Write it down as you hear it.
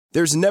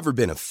There's never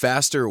been a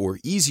faster or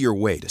easier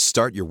way to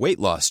start your weight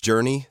loss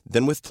journey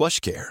than with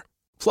PlushCare.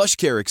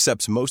 PlushCare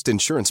accepts most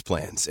insurance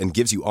plans and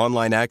gives you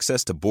online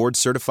access to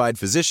board-certified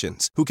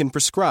physicians who can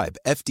prescribe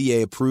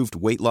FDA-approved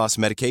weight loss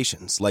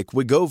medications like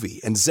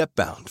Wegovy and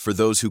Zepbound for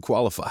those who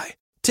qualify.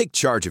 Take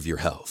charge of your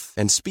health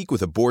and speak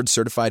with a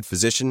board-certified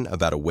physician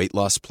about a weight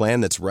loss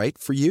plan that's right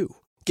for you.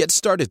 Get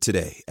started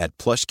today at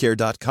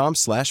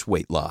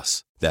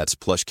plushcare.com/weight-loss. That's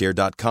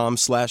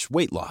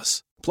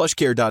plushcare.com/weight-loss.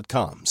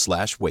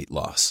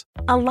 plushcare.com/weight-loss.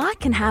 A lot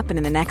can happen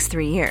in the next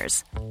 3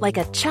 years. Like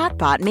a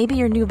chatbot may be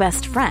your new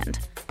best friend.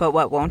 But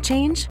what won't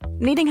change?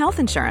 Needing health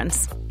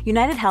insurance.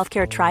 United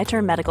Healthcare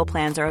Tri-Term Medical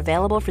Plans are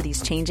available for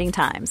these changing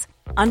times.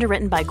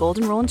 Underwritten by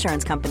Golden Rule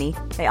Insurance Company,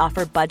 they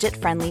offer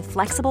budget-friendly,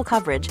 flexible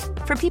coverage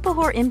for people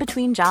who are in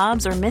between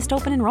jobs or missed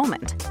open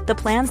enrollment. The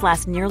plans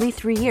last nearly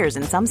 3 years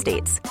in some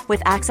states,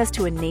 with access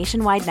to a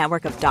nationwide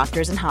network of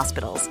doctors and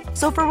hospitals.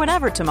 So for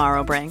whatever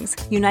tomorrow brings,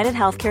 United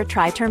Healthcare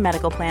Tri-Term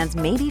Medical Plans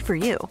may be for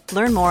you.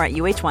 Learn more at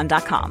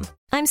uh1.com.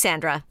 I'm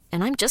Sandra,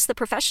 and I'm just the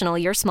professional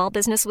your small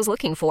business was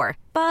looking for.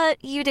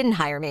 But you didn't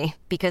hire me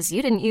because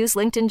you didn't use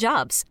LinkedIn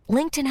Jobs.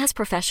 LinkedIn has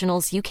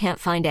professionals you can't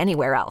find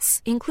anywhere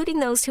else, including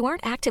those who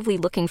aren't actively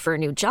looking for a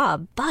new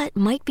job, but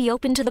might be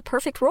open to the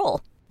perfect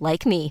role,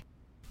 like me.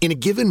 In a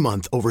given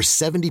month, over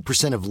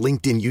 70% of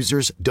LinkedIn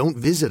users don't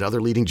visit other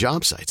leading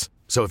job sites.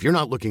 So if you're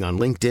not looking on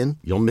LinkedIn,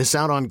 you'll miss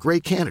out on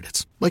great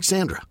candidates like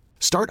Sandra.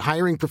 Start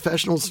hiring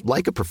professionals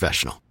like a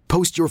professional.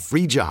 Post your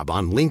free job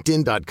on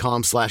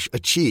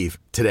linkedin.com/achieve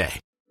today.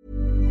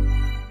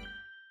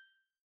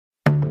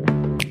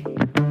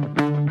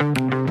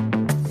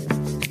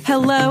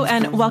 Hello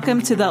and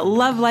welcome to the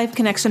Love Life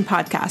Connection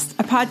podcast,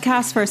 a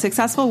podcast for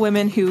successful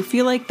women who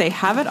feel like they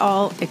have it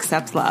all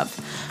except love.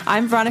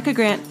 I'm Veronica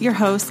Grant, your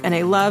host and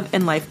a love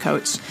and life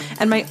coach.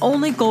 And my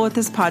only goal with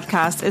this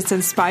podcast is to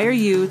inspire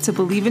you to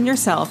believe in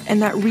yourself and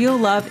that real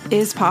love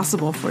is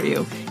possible for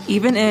you,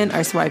 even in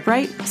our swipe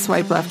right,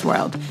 swipe left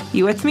world.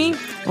 You with me?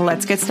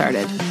 Let's get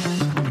started.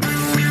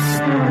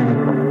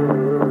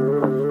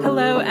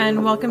 Hello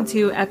and welcome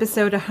to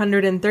episode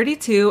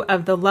 132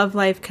 of the Love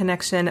Life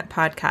Connection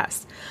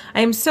podcast.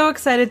 I am so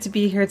excited to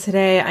be here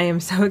today. I am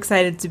so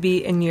excited to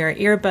be in your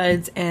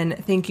earbuds, and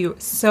thank you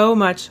so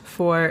much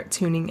for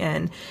tuning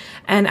in.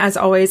 And as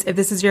always, if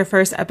this is your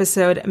first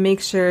episode,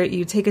 make sure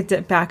you take a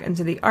dip back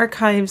into the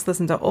archives,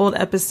 listen to old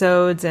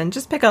episodes, and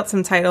just pick out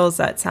some titles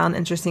that sound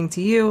interesting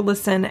to you.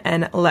 Listen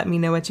and let me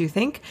know what you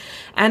think.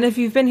 And if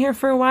you've been here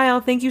for a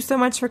while, thank you so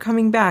much for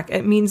coming back.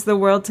 It means the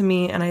world to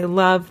me, and I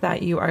love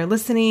that you are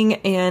listening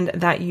and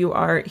that you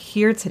are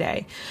here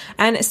today.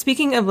 And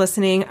speaking of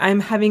listening, I'm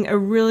having a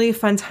really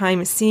fun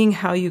time seeing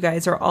how you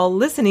guys are all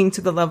listening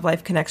to the Love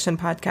Life Connection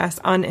podcast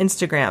on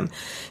Instagram.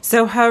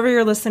 So however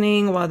you're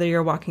listening, whether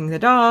you're walking the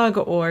dog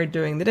or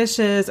doing the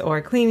dishes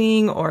or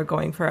cleaning or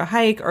going for a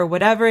hike or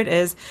whatever it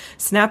is,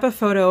 snap a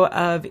photo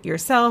of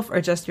yourself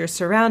or just your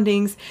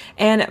surroundings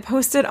and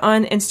post it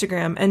on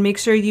Instagram, and make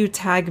sure you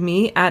tag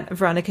me at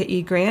Veronica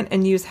E. Grant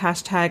and use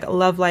hashtag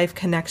Love Life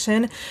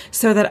Connection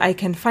so that I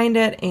can find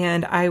it,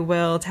 and I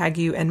will tag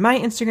you in my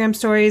Instagram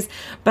stories.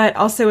 But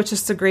also it's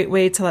just a great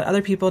way to let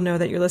other people know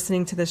that you're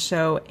listening to the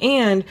show.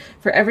 And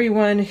for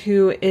everyone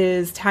who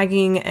is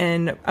tagging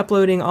and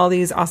uploading all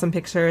these awesome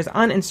pictures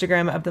on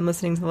Instagram of them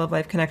listening to the Love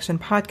Life Connection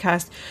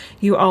podcast,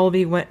 you all will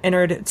be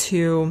entered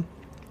to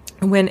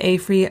win a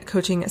free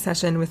coaching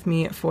session with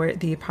me for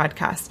the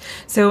podcast.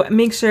 So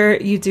make sure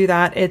you do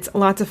that. It's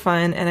lots of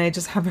fun, and I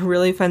just have a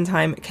really fun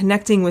time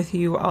connecting with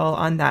you all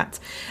on that.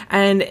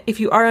 And if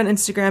you are on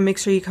Instagram, make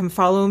sure you come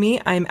follow me.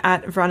 I'm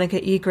at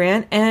Veronica E.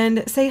 Grant,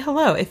 and say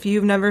hello. If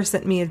you've never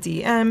sent me a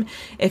DM,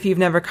 if you've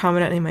never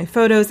commented on any of my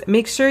photos,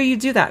 make sure you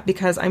do that,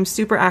 because I'm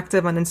super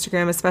active on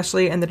Instagram,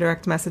 especially in the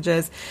direct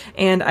messages,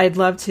 and I'd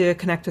love to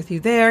connect with you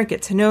there,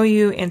 get to know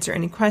you, answer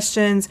any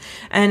questions,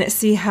 and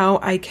see how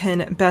I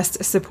can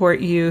best support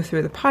you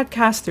through the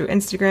podcast, through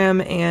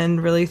Instagram,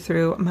 and really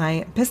through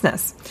my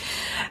business.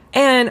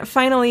 And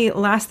finally,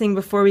 last thing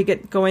before we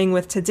get going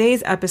with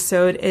today's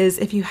episode is,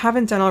 if you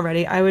haven't done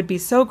already, I would be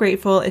so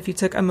grateful if you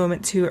took a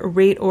moment to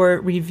rate or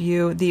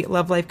review the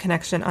Love Life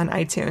Connection on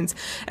iTunes.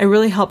 It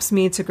really helps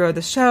me to grow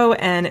the show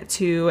and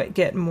to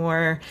get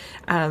more,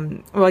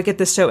 get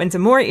the show into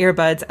more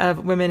earbuds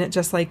of women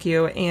just like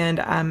you. And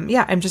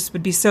I just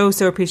would be so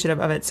appreciative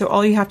of it. So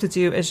all you have to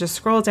do is just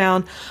scroll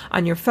down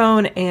on your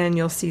phone and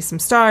you'll see some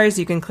stars.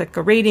 You can click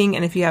a rating.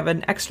 And if you have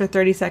an extra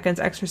 30 seconds,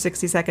 extra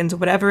 60 seconds,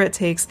 whatever it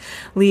takes,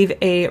 leave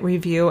a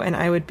review, and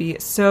I would be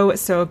so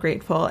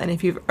grateful. And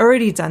if you've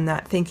already done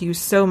that, thank you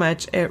so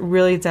much. It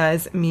really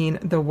does mean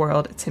the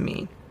world to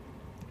me.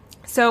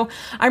 So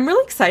I'm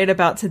really excited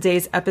about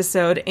today's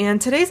episode, and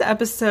today's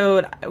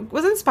episode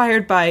was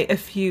inspired by a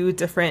few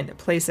different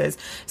places.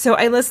 So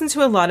I listened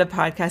to a lot of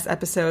podcasts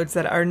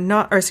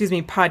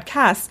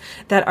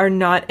that are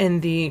not in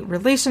the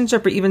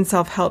relationship or even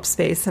self-help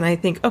space. And I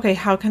think, okay,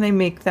 how can I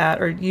make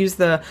that or use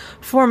the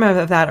format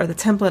of that or the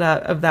template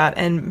of that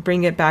and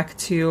bring it back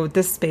to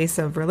this space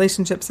of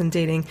relationships and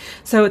dating?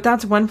 So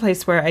that's one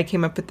place where I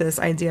came up with this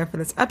idea for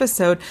this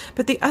episode.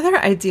 But the other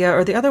idea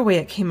or the other way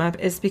it came up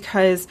is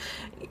because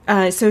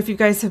so if you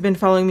guys have been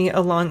following me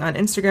along on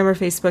Instagram or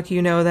Facebook,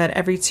 you know that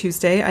every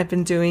Tuesday I've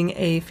been doing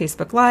a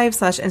Facebook Live /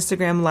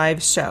 Instagram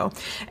Live show.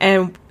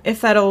 And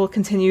if that'll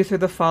continue through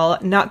the fall,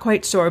 not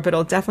quite sure, but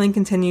it'll definitely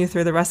continue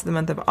through the rest of the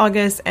month of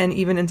August and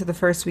even into the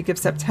first week of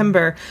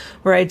September,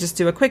 where I just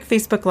do a quick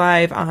Facebook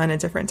Live on a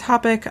different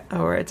topic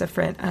or a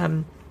different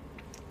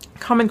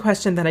common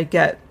question that I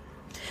get.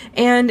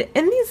 And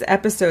in these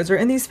episodes or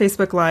in these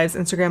Facebook Lives,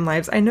 Instagram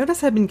Lives, I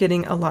notice I've been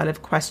getting a lot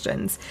of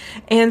questions.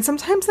 And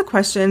sometimes the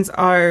questions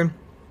are,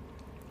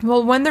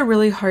 well, one, they're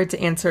really hard to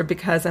answer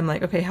because I'm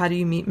like, okay, how do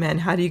you meet men?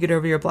 How do you get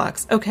over your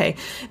blocks? Okay,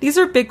 these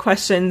are big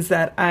questions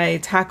that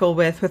I tackle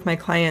with my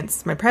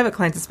clients, my private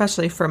clients,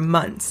 especially for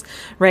months,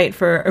 right?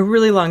 For a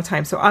really long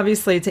time. So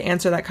obviously to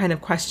answer that kind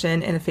of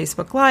question in a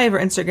Facebook Live or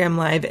Instagram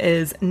Live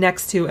is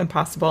next to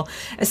impossible,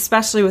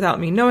 especially without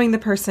me knowing the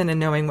person and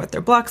knowing what their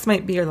blocks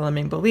might be or the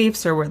limiting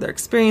beliefs or where their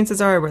experiences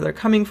are, or where they're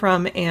coming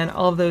from, and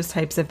all of those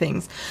types of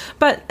things.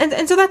 But,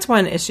 and so that's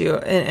one issue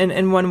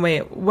and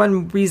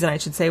one reason I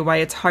should say why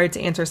it's hard to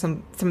answer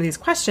some of these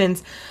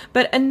questions.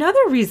 But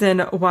another reason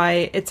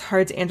why it's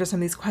hard to answer some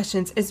of these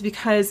questions is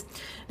because,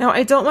 now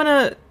I don't want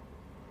to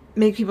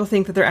make people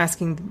think that they're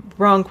asking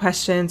wrong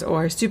questions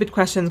or stupid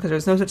questions, because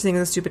there's no such thing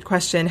as a stupid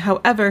question.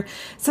 However,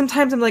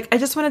 sometimes I'm like, I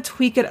just want to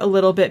tweak it a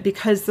little bit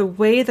because the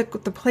way the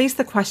place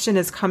the question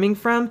is coming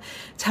from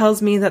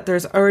tells me that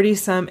there's already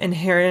some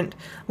inherent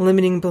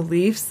limiting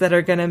beliefs that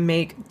are going to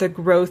make the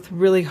growth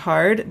really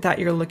hard that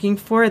you're looking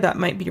for, that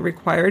might be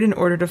required in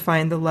order to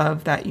find the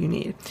love that you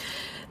need.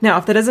 Now,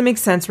 if that doesn't make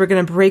sense, we're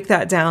going to break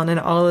that down in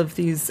all of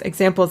these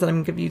examples that I'm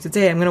going to give you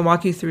today. I'm going to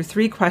walk you through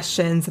 3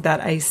 questions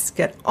that I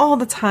get all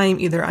the time,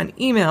 either on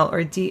email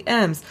or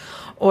DMs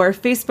or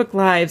Facebook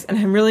Lives. And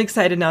I'm really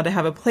excited now to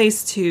have a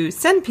place to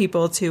send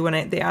people to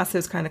when they ask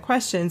those kind of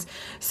questions,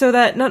 so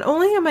that not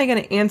only am I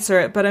going to answer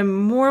it, but I'm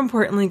more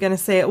importantly going to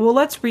say, well,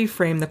 let's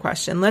reframe the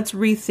question. Let's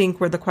rethink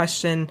where the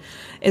question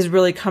is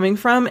really coming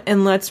from,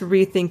 and let's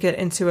rethink it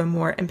into a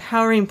more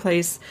empowering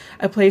place,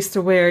 a place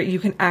to where you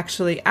can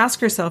actually ask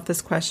yourself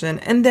this question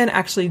and then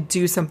actually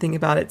do something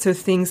about it so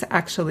things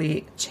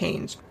actually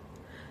change.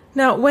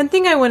 Now, one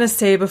thing I want to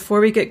say before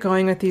we get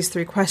going with these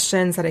 3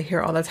 questions that I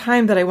hear all the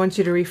time that I want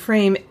you to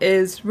reframe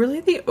is really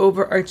the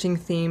overarching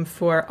theme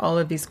for all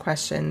of these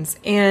questions.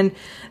 And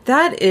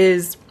that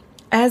is,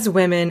 as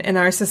women in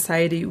our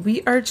society,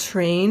 we are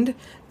trained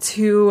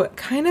to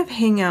kind of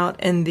hang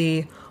out in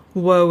the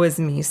woe is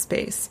me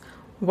space.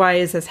 Why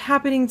is this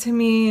happening to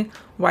me?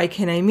 Why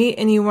can't I meet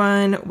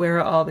anyone? Where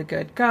are all the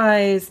good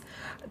guys?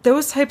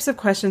 Those types of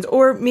questions.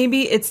 Or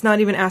maybe it's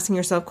not even asking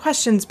yourself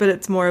questions, but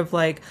it's more of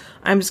like,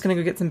 I'm just going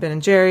to go get some Ben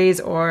 & Jerry's,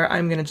 or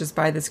I'm going to just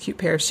buy this cute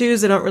pair of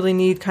shoes I don't really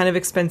need, kind of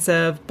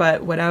expensive,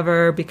 but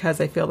whatever,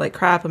 because I feel like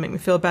crap, it'll make me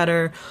feel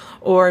better.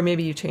 Or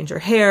maybe you change your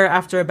hair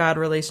after a bad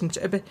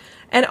relationship.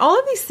 And all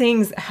of these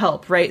things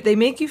help, right? They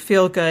make you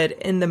feel good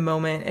in the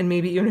moment and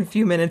maybe even a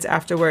few minutes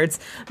afterwards.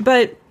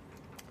 But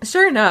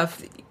sure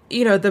enough,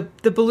 you know,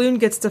 the balloon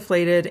gets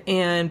deflated,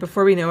 and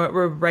before we know it,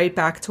 we're right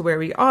back to where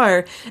we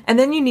are. And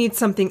then you need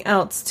something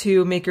else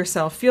to make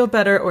yourself feel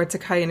better, or to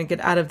kind of get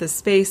out of this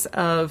space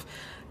of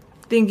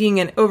thinking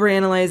and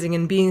overanalyzing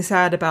and being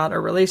sad about a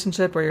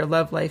relationship or your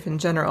love life in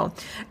general.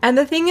 And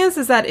the thing is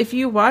that if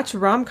you watch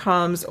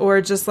rom-coms or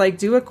just like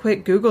do a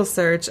quick Google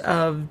search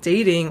of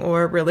dating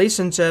or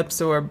relationships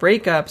or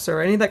breakups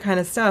or any of that kind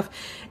of stuff,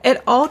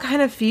 it all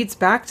kind of feeds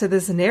back to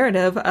this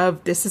narrative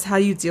of this is how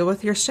you deal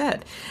with your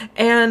shit.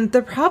 And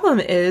the problem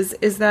is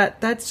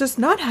that that's just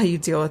not how you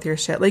deal with your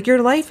shit. Like,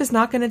 your life is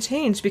not going to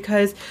change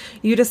because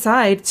you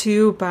decide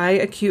to buy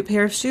a cute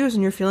pair of shoes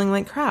and you're feeling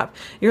like crap.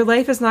 Your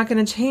life is not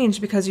going to change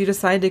because you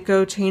decide to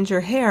go change your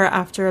hair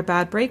after a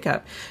bad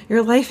breakup.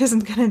 Your life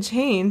isn't going to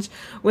change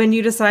when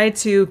you decide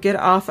to get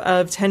off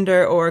of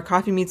Tinder or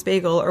Coffee Meets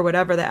Bagel or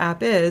whatever the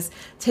app is,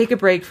 take a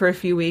break for a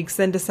few weeks,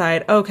 then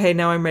decide, okay,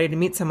 now I'm ready to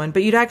meet someone.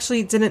 But you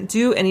actually didn't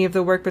do any of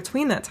the work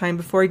between that time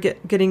before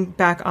getting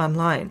back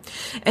online.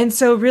 And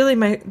so really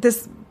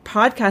this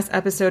podcast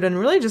episode, and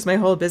really just my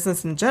whole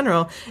business in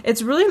general,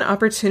 it's really an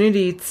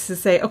opportunity to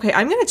say, okay,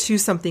 I'm going to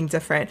choose something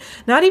different.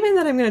 Not even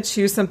that I'm going to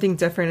choose something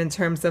different in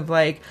terms of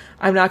like,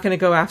 I'm not going to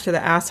go after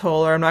the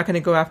asshole, or I'm not going to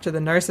go after the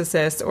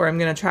narcissist, or I'm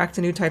going to attract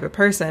a new type of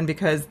person,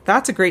 because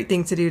that's a great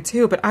thing to do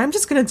too. But I'm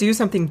just going to do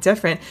something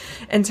different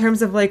in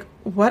terms of like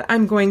what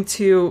I'm going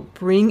to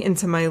bring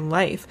into my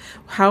life,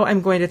 how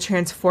I'm going to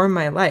transform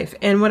my life.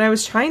 And when I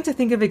was trying to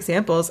think of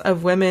examples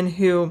of women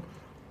who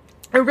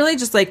are really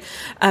just like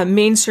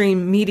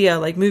mainstream media,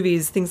 like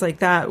movies, things like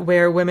that,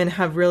 where women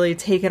have really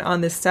taken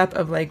on this step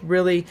of like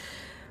really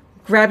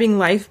grabbing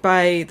life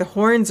by the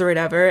horns or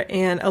whatever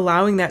and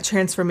allowing that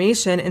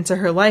transformation into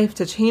her life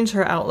to change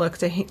her outlook,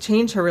 to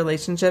change her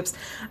relationships,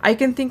 I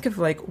can think of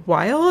like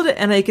Wild,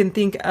 and I can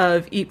think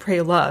of Eat,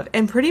 Pray, Love,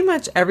 and pretty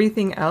much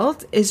everything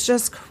else is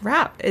just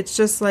crap. It's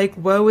just like,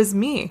 woe is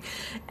me.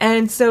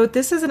 And so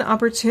this is an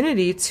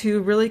opportunity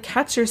to really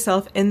catch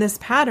yourself in this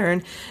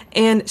pattern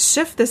and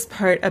shift this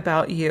part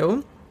about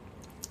you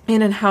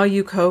and in how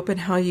you cope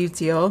and how you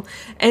deal,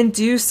 and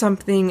do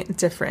something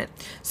different.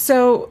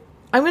 So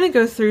I'm going to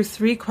go through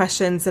 3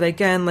 questions that,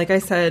 again, like I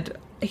said,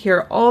 I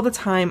hear all the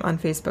time on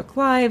Facebook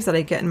Lives, that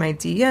I get in my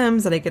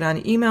DMs, that I get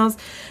on emails.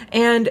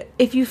 And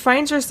if you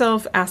find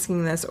yourself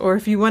asking this, or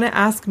if you want to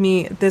ask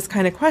me this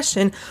kind of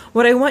question,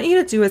 what I want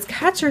you to do is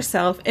catch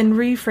yourself and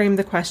reframe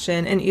the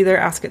question and either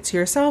ask it to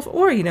yourself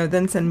or,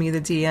 then send me the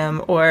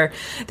DM or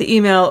the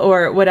email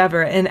or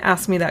whatever and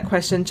ask me that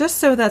question, just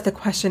so that the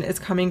question is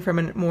coming from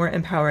a more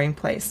empowering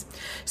place.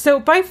 So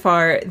by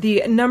far,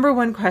 the number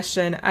one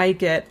question I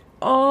get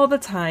all the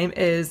time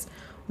is,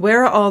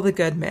 where are all the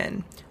good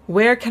men?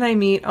 Where can I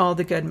meet all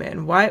the good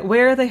men?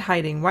 Where are they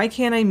hiding? Why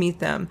can't I meet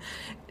them?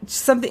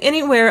 Something,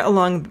 anywhere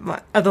along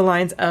the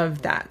lines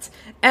of that.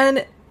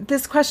 And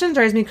this question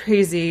drives me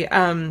crazy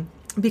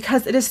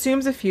because it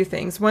assumes a few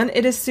things. One,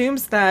 it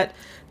assumes that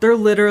they're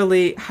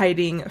literally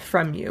hiding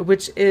from you,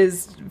 which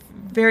is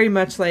very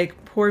much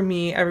like, poor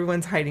me,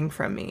 everyone's hiding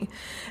from me.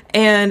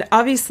 And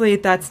obviously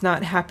that's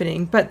not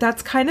happening, but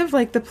that's kind of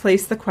like the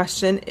place the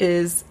question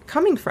is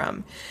coming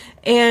from.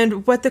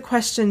 And what the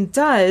question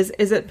does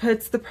is it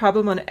puts the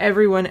problem on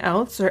everyone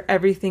else or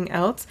everything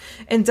else,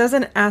 and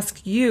doesn't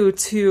ask you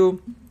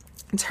to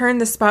turn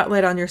the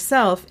spotlight on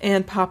yourself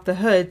and pop the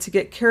hood to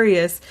get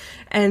curious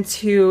and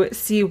to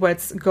see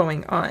what's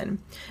going on.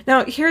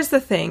 Now, here's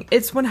the thing.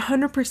 It's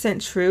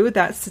 100% true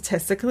that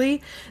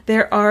statistically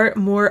there are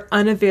more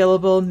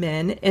unavailable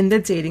men in the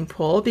dating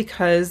pool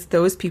because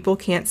those people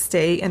can't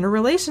stay in a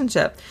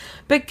relationship.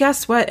 But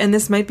guess what? And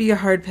this might be a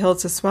hard pill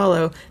to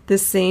swallow. The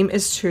same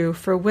is true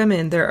for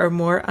women. There are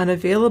more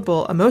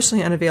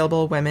emotionally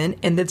unavailable women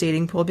in the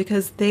dating pool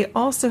because they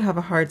also have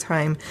a hard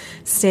time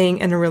staying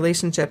in a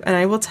relationship. And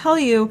I will tell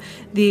you,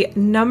 the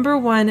number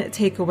one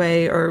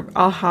takeaway or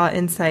aha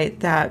insight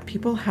that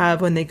people have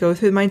when they go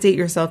through my Date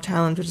Yourself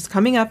Challenge, which is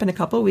coming up in a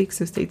couple of weeks,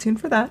 so stay tuned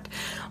for that,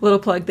 little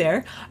plug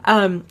there,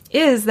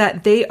 is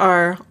that they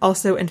are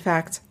also, in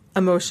fact,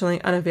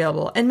 emotionally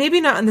unavailable. And maybe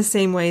not in the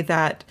same way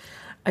that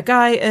a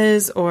guy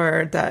is,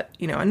 or that,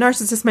 a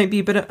narcissist might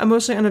be, but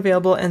emotionally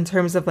unavailable in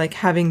terms of like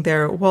having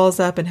their walls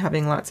up and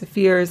having lots of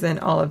fears and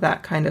all of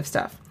that kind of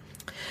stuff.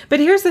 But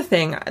here's the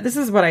thing. This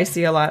is what I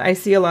see a lot. I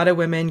see a lot of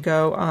women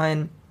go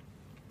on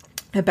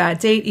a bad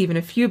date, even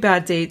a few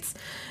bad dates,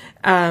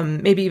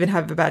 maybe even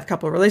have a bad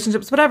couple of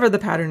relationships, whatever the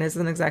pattern is,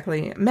 doesn't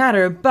exactly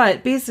matter.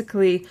 But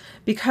basically,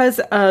 because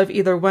of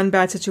either one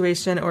bad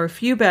situation or a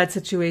few bad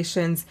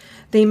situations,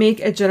 they make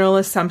a general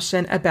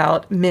assumption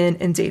about men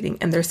and dating,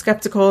 and they're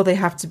skeptical.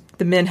 The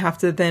men have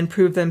to then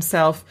prove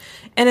themselves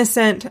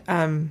innocent,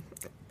 and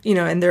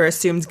they're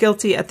assumed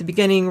guilty at the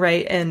beginning,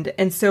 right?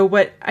 And so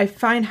what I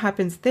find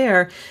happens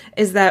there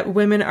is that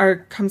women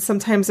are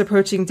sometimes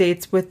approaching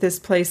dates with this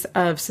place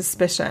of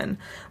suspicion.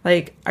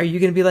 Like, are you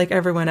going to be like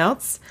everyone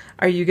else?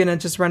 Are you going to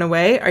just run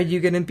away? Are you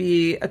going to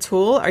be a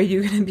tool? Are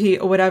you going to be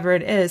whatever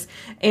it is?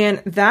 And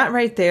that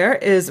right there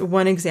is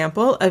one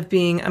example of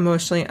being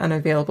emotionally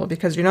unavailable,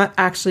 because you're not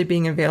actually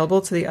being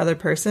available to the other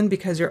person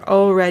because you're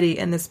already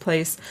in this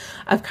place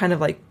of kind of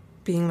like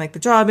being like the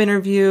job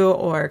interview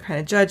or kind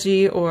of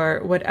judgy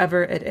or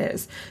whatever it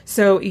is.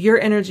 So your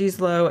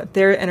energy's low,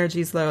 their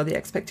energy's low, the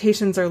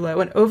expectations are low,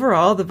 and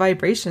overall the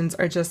vibrations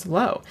are just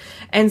low.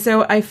 And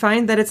so I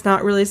find that it's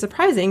not really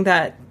surprising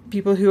that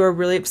people who are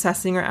really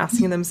obsessing or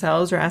asking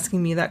themselves or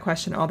asking me that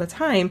question all the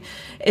time,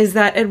 is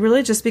that it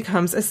really just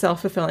becomes a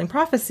self-fulfilling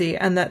prophecy,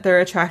 and that they're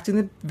attracting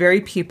the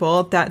very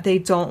people that they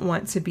don't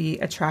want to be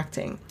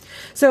attracting.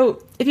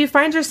 So if you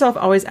find yourself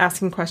always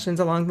asking questions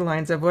along the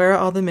lines of where are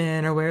all the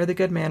men, or where are the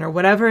good men, or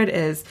whatever it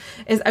is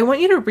I want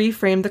you to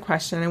reframe the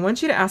question. I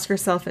want you to ask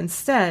yourself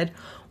instead,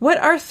 what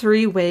are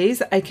 3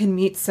 ways I can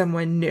meet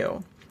someone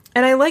new?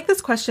 And I like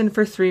this question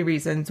for 3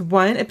 reasons.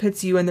 One, it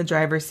puts you in the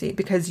driver's seat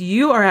because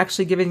you are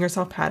actually giving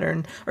yourself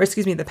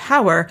the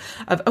power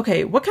of,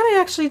 okay, what can I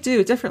actually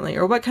do differently?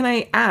 Or what can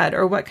I add?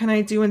 Or what can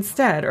I do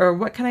instead? Or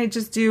what can I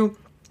just do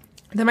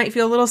that might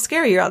feel a little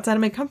scary or outside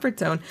of my comfort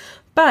zone?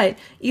 But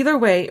either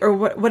way, or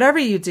whatever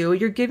you do,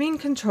 you're giving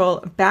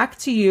control back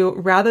to you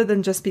rather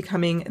than just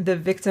becoming the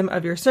victim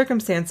of your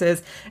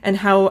circumstances and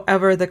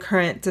however the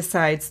current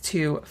decides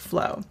to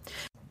flow.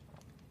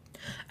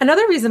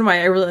 Another reason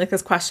why I really like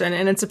this question,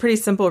 and it's a pretty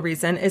simple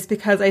reason, is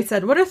because I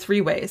said, what are 3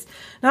 ways?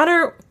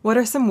 Not what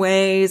are some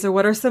ways or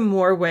what are some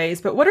more ways,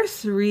 but what are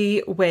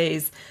 3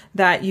 ways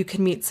that you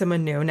can meet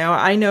someone new? Now,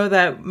 I know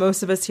that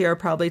most of us here are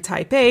probably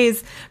type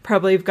A's,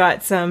 probably have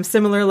got some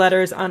similar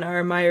letters on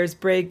our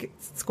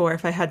Myers-Briggs score,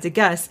 if I had to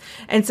guess.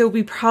 And so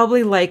we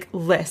probably like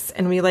lists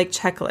and we like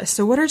checklists.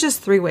 So what are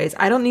just 3 ways?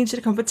 I don't need you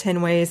to come up with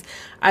 10 ways.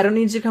 I don't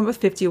need you to come up with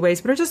 50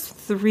 ways. What are just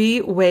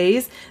 3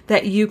 ways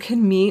that you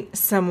can meet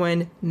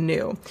someone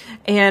new?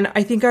 And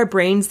I think our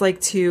brains like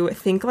to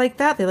think like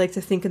that. They like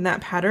to think in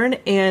that pattern.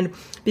 And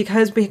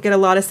because we get a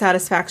lot of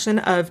satisfaction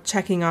of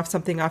checking off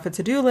something off a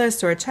to-do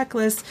list or a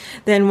checklist,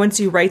 then once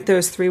you write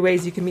those 3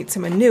 ways you can meet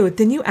someone new,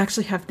 then you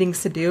actually have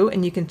things to do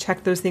and you can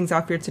check those things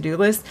off your to-do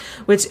list,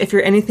 which if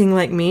you're anything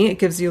like me, it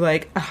gives you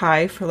like a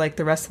high for like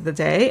the rest of the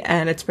day,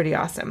 and it's pretty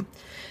awesome.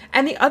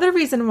 And the other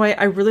reason why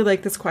I really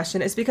like this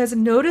question is because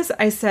notice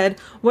I said,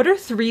 what are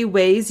 3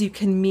 ways you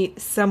can meet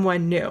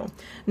someone new?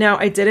 Now,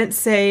 I didn't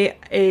say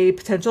a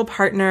potential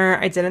partner.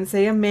 I didn't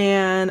say a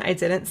man. I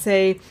didn't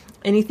say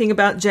anything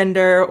about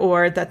gender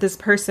or that this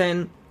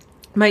person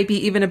might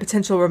be even a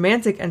potential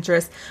romantic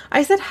interest.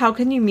 I said, how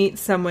can you meet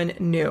someone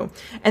new?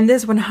 And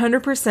this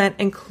 100%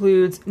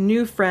 includes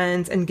new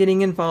friends and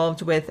getting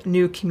involved with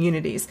new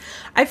communities.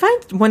 I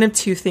find one of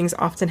 2 things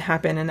often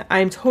happen, and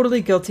I'm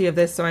totally guilty of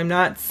this, so I'm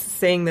not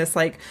saying this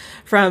like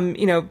from,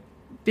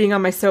 being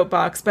on my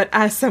soapbox, but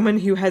as someone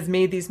who has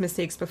made these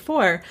mistakes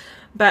before.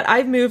 But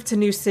I've moved to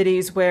new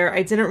cities where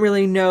I didn't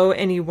really know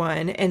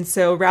anyone. And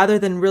so rather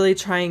than really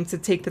trying to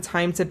take the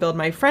time to build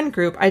my friend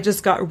group, I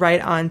just got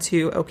right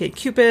onto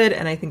OkCupid,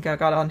 and I think I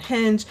got on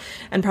Hinge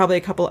and probably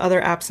a couple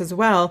other apps as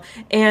well.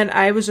 And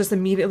I was just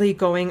immediately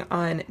going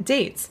on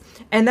dates.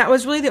 And that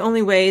was really the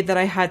only way that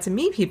I had to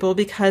meet people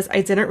because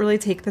I didn't really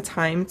take the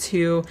time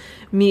to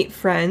meet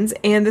friends.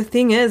 And the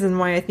thing is, and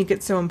why I think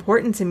it's so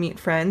important to meet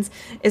friends,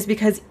 is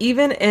because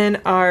even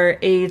in our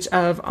age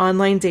of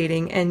online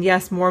dating, and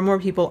yes, more and more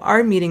people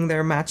are meeting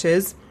their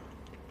matches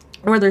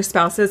or their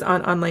spouses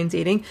on online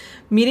dating,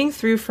 meeting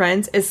through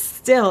friends is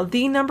still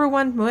the number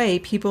one way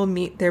people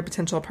meet their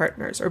potential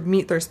partners or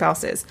meet their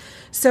spouses.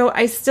 So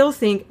I still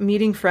think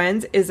meeting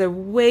friends is a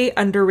way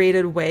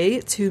underrated way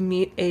to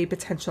meet a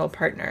potential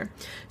partner.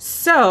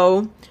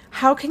 So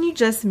how can you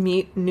just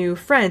meet new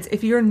friends?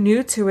 If you're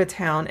new to a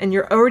town and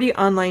you're already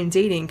online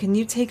dating, can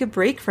you take a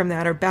break from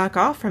that or back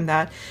off from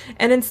that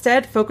and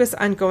instead focus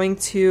on going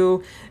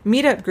to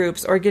meetup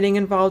groups or getting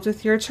involved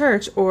with your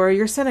church or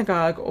your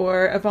synagogue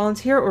or a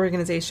volunteer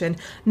organization,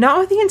 not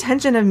with the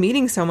intention of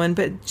meeting someone,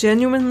 but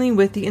genuinely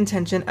with the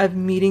intention of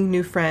meeting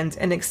new friends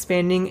and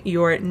expanding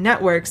your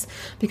networks,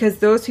 because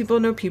those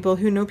people know people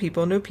who know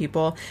people know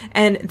people.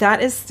 And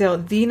that is still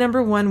the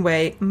number one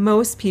way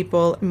most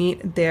people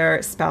meet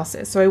their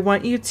spouses. So I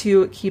want you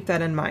to keep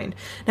that in mind.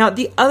 Now,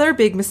 the other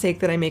big mistake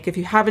that I make, if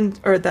you haven't,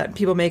 or that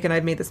people make, and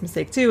I've made this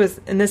mistake too, is,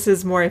 and this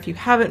is more if you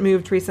haven't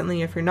moved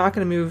recently, if you're not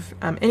going to move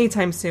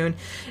anytime soon,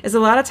 is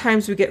a lot of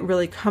times we get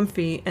really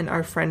comfy in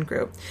our friend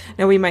group.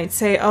 Now, we might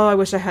say, oh, I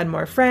wish I had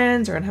more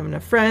friends, or I don't have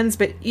enough friends,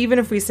 but even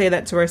if we say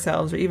that to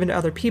ourselves or even to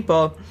other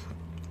people,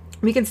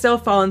 we can still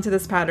fall into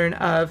this pattern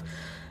of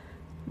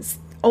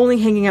only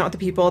hanging out with the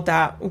people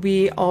that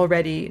we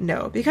already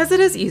know, because it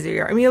is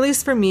easier. I mean, at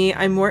least for me,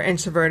 I'm more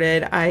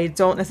introverted. I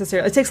don't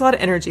necessarily, it takes a lot of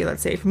energy,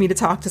 let's say, for me to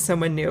talk to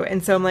someone new.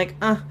 And so I'm like,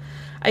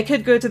 I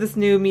could go to this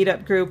new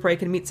meetup group where I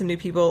can meet some new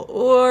people,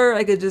 or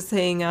I could just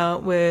hang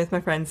out with my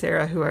friend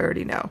Sarah, who I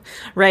already know,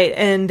 right?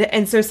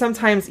 And so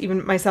sometimes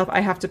even myself, I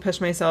have to push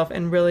myself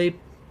and really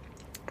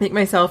make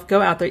myself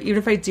go out there, even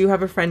if I do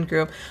have a friend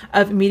group,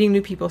 of meeting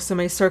new people. So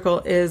my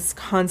circle is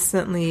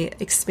constantly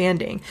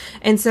expanding.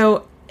 And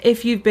so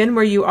if you've been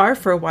where you are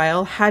for a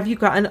while, have you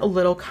gotten a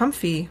little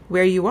comfy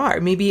where you are?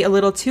 Maybe a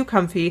little too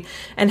comfy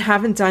and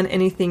haven't done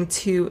anything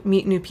to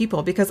meet new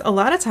people? Because a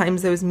lot of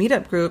times those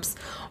meetup groups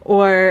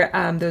or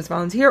those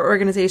volunteer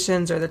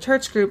organizations or the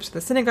church groups, the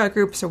synagogue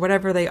groups, or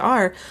whatever they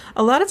are,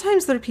 a lot of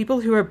times they're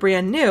people who are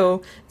brand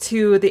new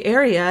to the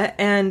area,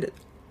 and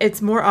it's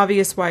more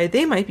obvious why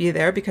they might be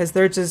there because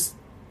they're just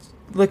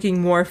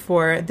looking more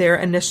for their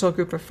initial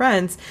group of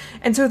friends.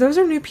 And so those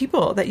are new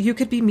people that you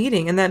could be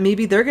meeting, and that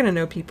maybe they're going to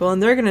know people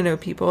and they're going to know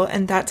people,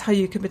 and that's how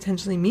you could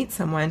potentially meet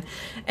someone.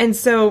 And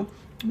so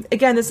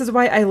again, this is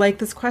why I like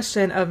this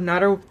question of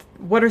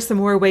what are some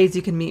more ways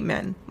you can meet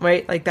men,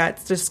 right? Like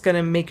that's just going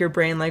to make your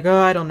brain like,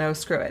 oh, I don't know,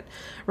 screw it,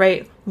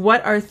 right?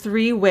 What are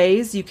 3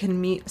 ways you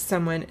can meet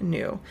someone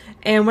new?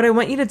 And what I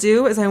want you to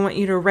do is I want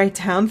you to write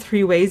down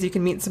 3 ways you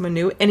can meet someone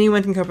new.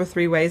 Anyone can come up with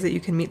 3 ways that you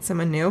can meet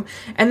someone new.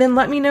 And then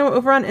let me know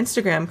over on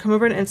Instagram. Come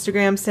over to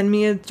Instagram, send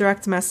me a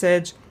direct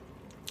message,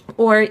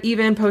 or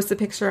even post a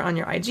picture on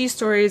your IG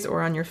stories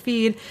or on your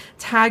feed,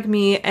 tag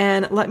me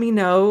and let me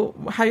know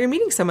how you're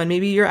meeting someone.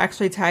 Maybe you're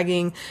actually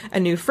tagging a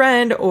new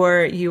friend,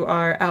 or you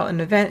are out at an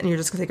event and you're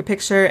just gonna take a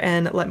picture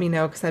and let me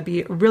know, because that'd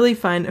be really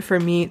fun for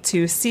me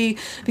to see,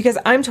 because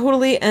I'm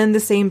totally in the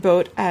same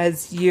boat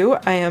as you.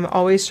 I am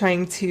always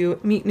trying to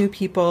meet new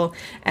people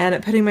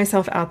and putting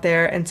myself out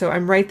there. And so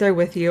I'm right there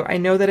with you. I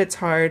know that it's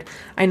hard.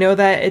 I know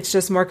that it's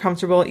just more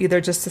comfortable either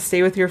just to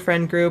stay with your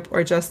friend group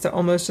or just to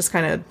almost just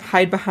kind of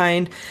hide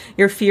behind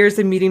your fears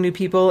of meeting new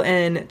people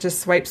and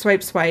just swipe.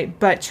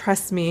 But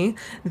trust me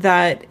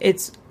that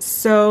it's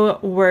so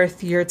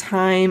worth your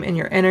time and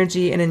your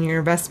energy and in your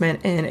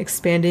investment in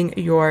expanding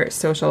your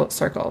social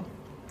circle.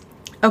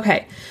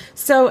 Okay,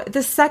 so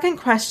the second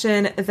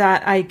question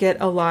that I get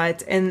a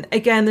lot, and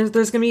again, there's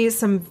going to be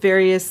some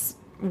various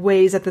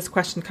ways that this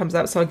question comes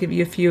up. So I'll give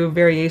you a few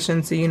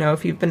variations. So,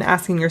 if you've been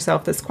asking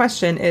yourself this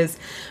question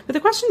but the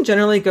question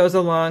generally goes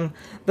along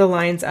the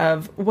lines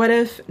of, what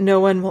if no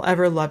one will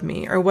ever love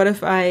me? Or what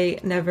if I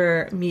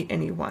never meet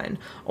anyone?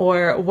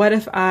 Or what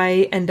if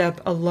I end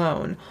up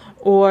alone?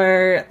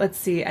 Or let's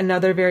see,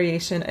 another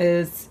variation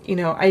is,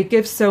 I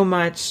give so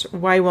much,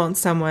 why won't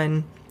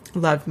someone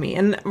love me?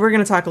 And we're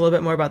going to talk a little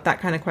bit more about that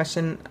kind of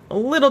question a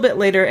little bit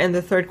later in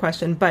the third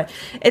question, but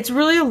it's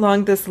really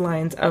along this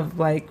lines of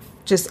like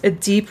just a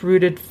deep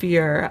rooted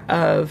fear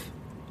of,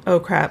 oh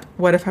crap,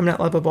 what if I'm not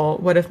lovable?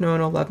 What if no one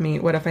will love me?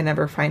 What if I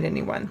never find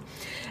anyone?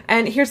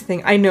 And here's the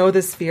thing, I know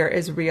this fear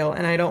is real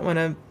and I don't want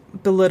to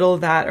belittle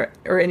that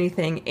or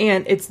anything.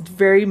 And it's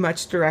very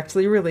much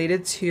directly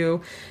related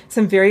to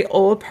some very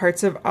old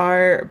parts of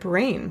our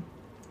brain.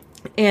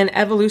 And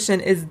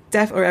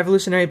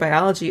evolutionary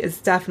biology is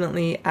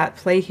definitely at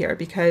play here,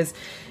 because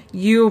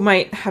you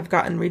might have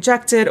gotten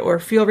rejected or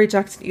feel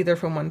rejected either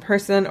from one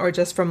person or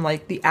just from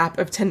like the app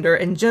of Tinder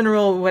in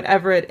general,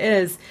 whatever it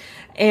is.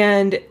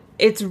 And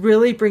it's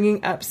really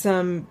bringing up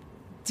some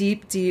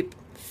deep, deep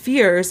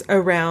fears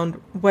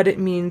around what it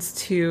means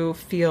to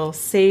feel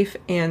safe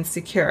and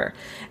secure.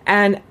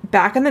 And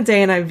back in the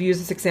day, and I've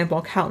used this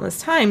example countless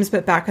times,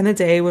 but back in the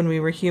day when we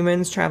were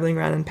humans traveling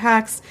around in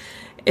packs,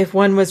 if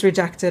one was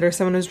rejected or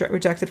someone was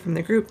rejected from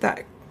the group,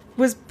 that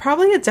was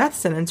probably a death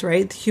sentence,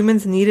 right?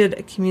 Humans needed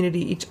a community,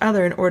 each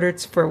other, in order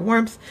for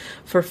warmth,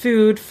 for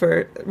food,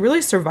 for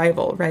really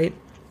survival, right?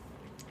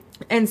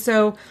 And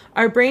so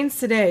our brains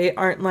today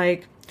aren't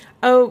like,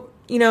 oh,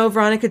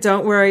 Veronica,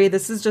 don't worry,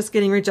 this is just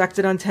getting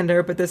rejected on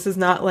Tinder, but this is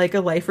not like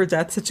a life or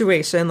death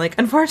situation. Like,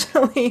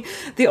 unfortunately,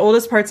 the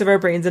oldest parts of our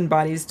brains and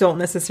bodies don't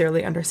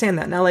necessarily understand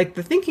that. Now, like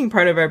the thinking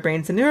part of our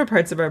brains, the newer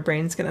parts of our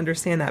brains can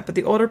understand that, but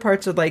the older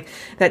parts are like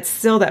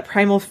that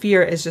primal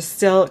fear is just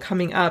still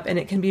coming up, and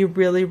it can be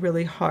really,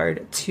 really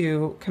hard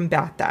to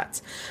combat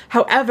that.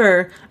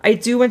 However, I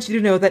do want you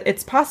to know that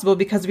it's possible,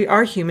 because we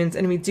are humans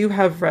and we do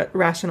have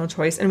rational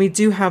choice, and we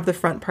do have the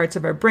front parts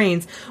of our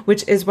brains,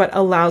 which is what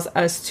allows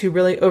us to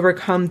really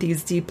overcome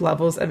these deep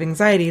levels of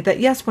anxiety that,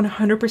 yes,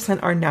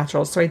 100% are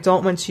natural. So I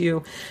don't want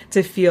you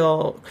to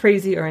feel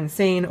crazy or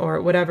insane or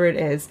whatever it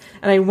is.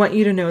 And I want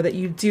you to know that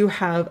you do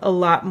have a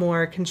lot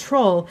more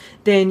control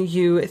than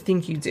you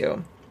think you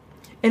do.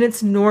 And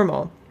it's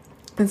normal.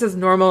 This is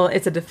normal.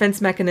 It's a defense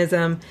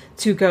mechanism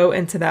to go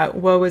into that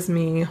woe is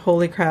me,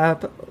 holy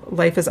crap,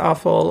 life is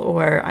awful,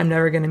 or I'm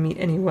never going to meet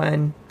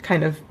anyone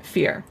kind of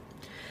fear.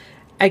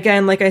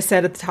 Again, like I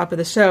said at the top of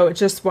the show,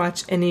 just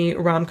watch any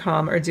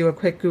rom-com or do a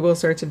quick Google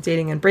search of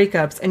dating and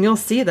breakups, and you'll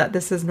see that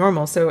this is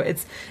normal. So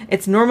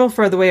it's normal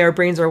for the way our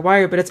brains are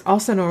wired, but it's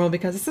also normal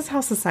because this is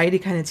how society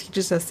kind of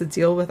teaches us to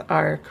deal with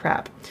our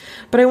crap.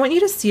 But I want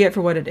you to see it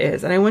for what it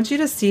is, and I want you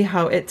to see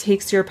how it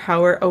takes your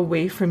power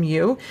away from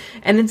you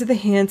and into the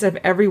hands of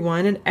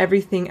everyone and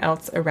everything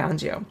else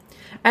around you.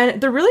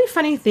 And the really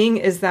funny thing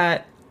is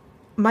that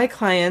my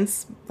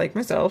clients, like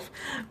myself,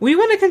 we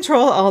want to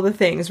control all the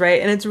things,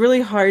 right? And it's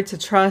really hard to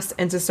trust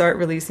and to start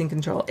releasing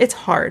control. It's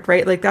hard,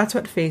 right? Like that's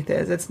what faith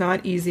is. It's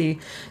not easy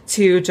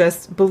to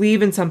just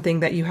believe in something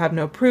that you have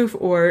no proof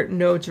or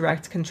no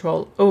direct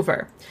control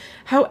over.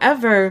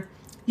 However,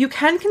 you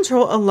can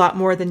control a lot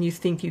more than you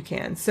think you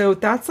can. So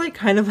that's like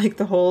kind of like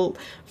the whole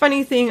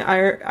funny thing,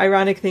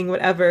 ironic thing,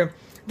 whatever,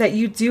 that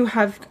you do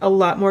have a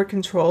lot more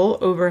control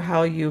over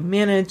how you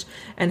manage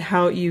and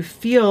how you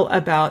feel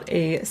about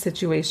a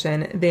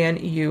situation than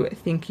you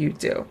think you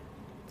do.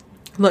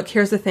 Look,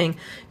 here's the thing.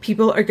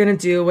 People are going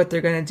to do what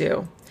they're going to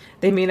do.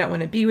 They may not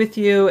want to be with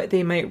you.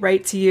 They might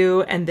write to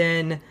you and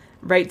then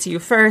write to you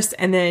first,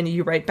 and then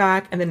you write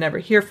back and then never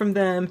hear from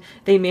them.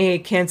 They may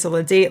cancel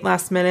a date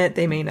last minute.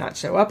 They may not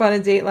show up on a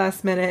date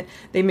last minute.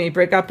 They may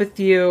break up with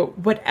you.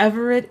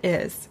 Whatever it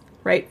is,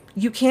 right?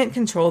 You can't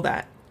control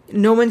that.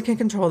 No one can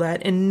control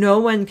that, and no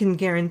one can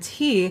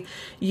guarantee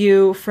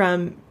you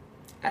from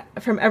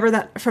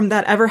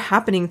that ever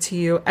happening to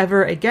you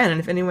ever again. And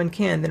if anyone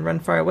can, then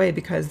run far away,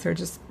 because they're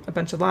just a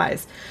bunch of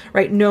lies,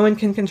 right? No one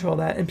can control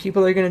that, and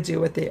people are going to do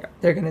what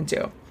they're going to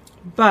do.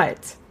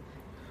 But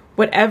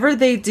whatever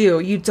they do,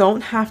 you don't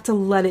have to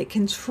let it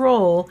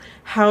control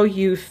how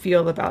you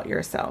feel about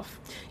yourself.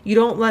 You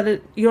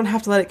don't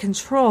have to let it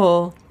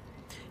control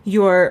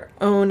your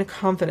own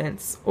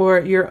confidence or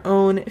your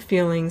own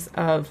feelings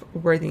of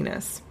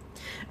worthiness.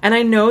 And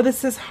I know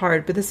this is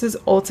hard, but this is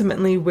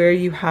ultimately where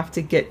you have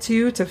to get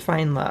to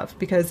find love,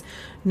 because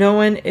no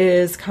one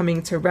is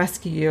coming to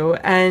rescue you.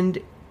 And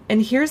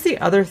here's the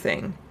other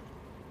thing,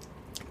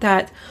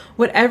 that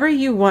whatever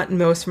you want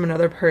most from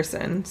another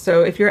person,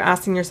 so if you're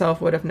asking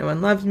yourself, what if no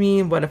one loves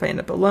me? What if I end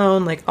up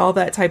alone? Like all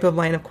that type of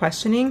line of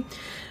questioning,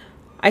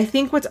 I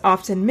think what's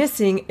often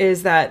missing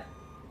is that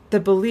the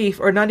belief,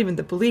 or not even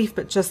the belief,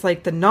 but just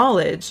like the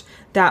knowledge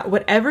that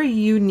whatever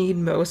you need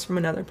most from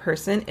another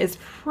person is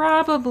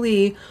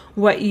probably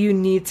what you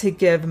need to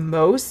give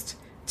most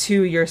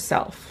to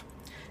yourself.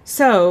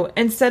 So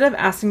instead of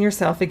asking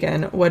yourself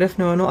again, what if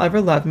no one will ever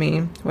love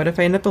me? What if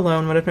I end up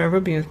alone? What if no one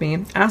will be with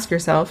me? Ask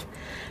yourself,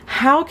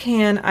 how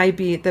can I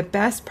be the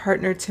best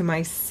partner to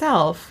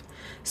myself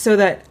so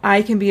that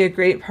I can be a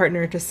great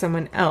partner to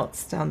someone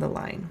else down the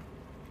line.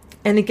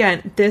 And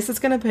again, this is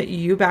going to put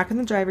you back in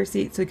the driver's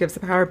seat, so it gives the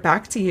power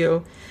back to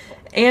you.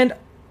 And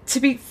to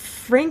be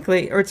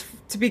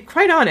to be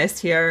quite honest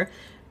here,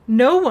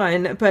 no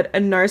one but a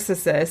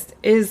narcissist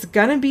is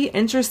going to be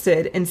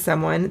interested in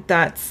someone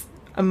that's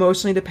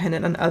emotionally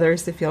dependent on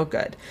others to feel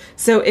good.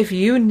 So if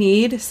you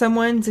need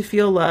someone to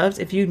feel loved,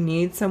 if you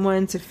need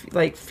someone to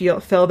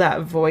fill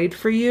that void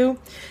for you,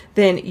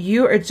 then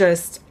you are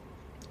just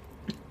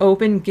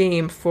open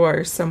game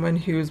for someone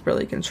who's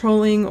really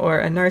controlling or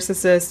a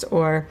narcissist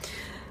or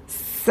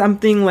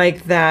something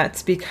like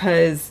that,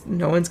 because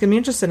no one's going to be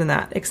interested in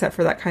that except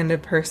for that kind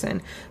of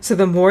person. So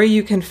the more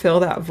you can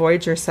fill that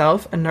void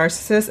yourself, a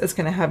narcissist is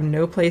going to have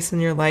no place in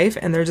your life,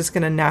 and they're just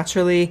going to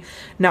naturally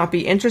not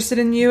be interested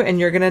in you, and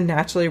you're going to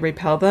naturally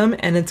repel them,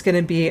 and it's going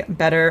to be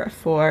better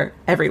for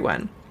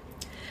everyone.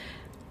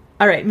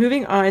 All right,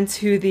 moving on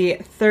to the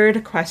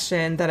third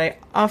question that I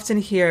often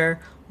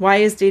hear. Why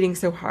is dating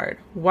so hard?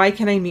 Why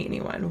can't I meet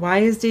anyone? Why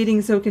is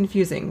dating so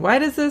confusing? Why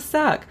does this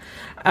suck?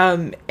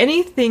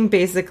 Anything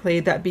basically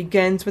that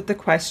begins with the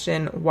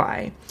question,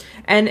 why?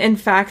 And in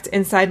fact,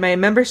 inside my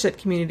membership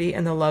community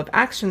in the Love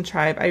Action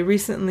Tribe, I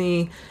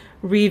recently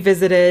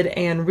revisited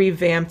and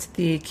revamped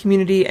the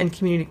community and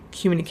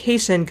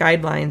communication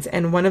guidelines.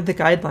 And one of the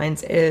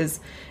guidelines is,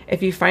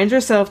 if you find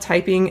yourself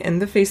typing in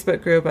the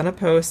Facebook group on a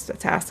post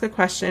to ask a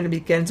question and it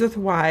begins with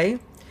why,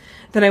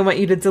 then I want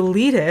you to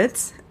delete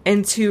it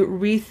and to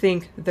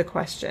rethink the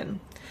question.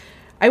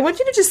 I want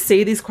you to just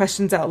say these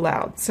questions out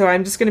loud. So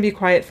I'm just going to be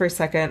quiet for a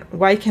second.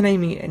 Why can't I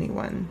meet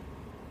anyone?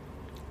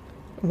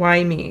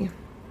 Why me?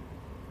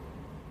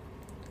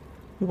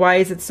 Why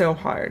is it so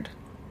hard?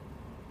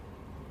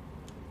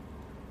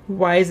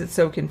 Why is it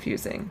so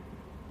confusing?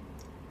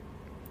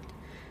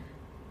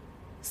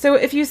 So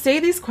if you say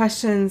these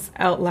questions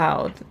out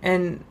loud,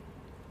 and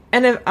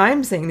if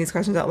I'm saying these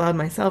questions out loud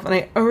myself, and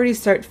I already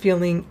start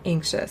feeling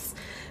anxious.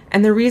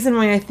 And the reason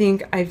why I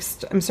think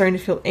I'm starting to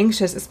feel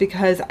anxious is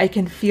because I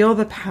can feel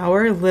the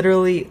power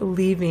literally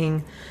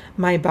leaving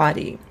my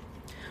body.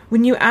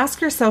 When you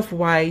ask yourself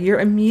why, you're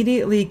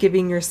immediately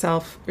giving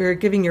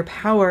your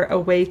power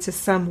away to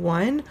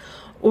someone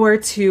or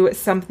to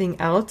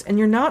something else, and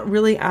you're not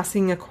really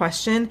asking a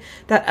question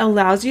that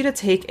allows you to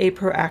take a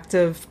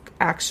proactive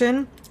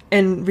action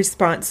in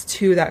response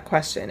to that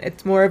question.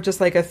 It's more of just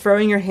like a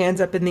throwing your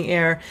hands up in the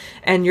air,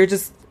 and you're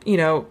just,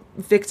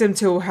 victim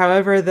to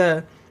however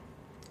the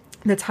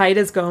tide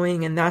is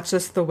going, and that's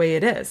just the way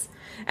it is.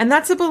 And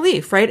that's a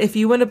belief, right? If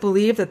you want to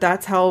believe that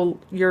that's how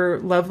your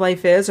love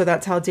life is, or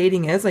that's how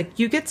dating is,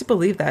 you get to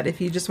believe that.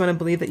 If you just want to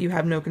believe that you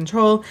have no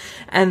control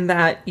and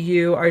that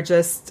you are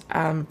just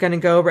going to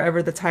go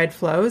wherever the tide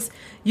flows,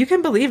 you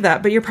can believe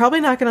that. But you're probably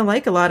not going to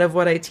like a lot of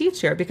what I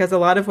teach here, because a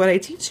lot of what I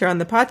teach here on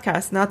the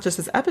podcast, not just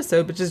this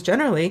episode, but just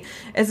generally,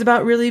 is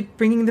about really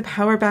bringing the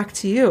power back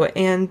to you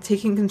and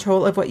taking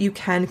control of what you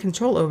can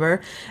control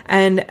over,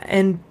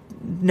 and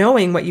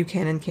knowing what you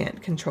can and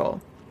can't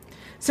control.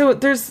 So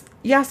there's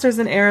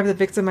an era of the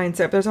victim mindset,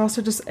 but there's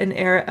also just an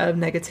era of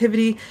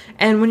negativity.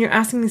 And when you're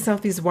asking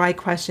yourself these why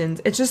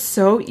questions, it's just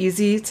so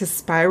easy to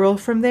spiral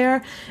from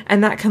there.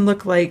 And that can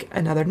look like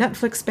another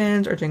Netflix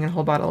binge, or drinking a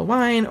whole bottle of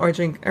wine, or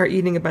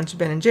eating a bunch of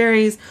Ben and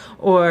Jerry's,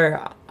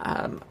 or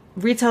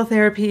retail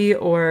therapy,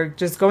 or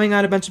just going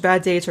on a bunch of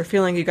bad dates, or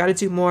feeling you got to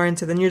do more. And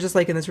so then you're just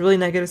in this really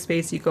negative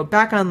space. You go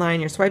back online,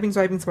 you're swiping,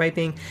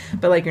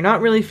 but you're not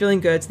really feeling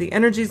good. So the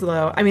energy's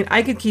low. I mean,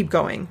 I could keep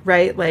going,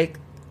 right?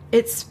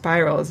 It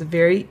spirals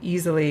very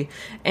easily.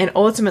 And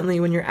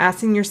ultimately, when you're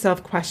asking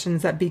yourself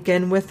questions that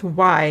begin with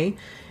why,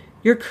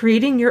 you're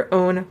creating your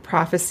own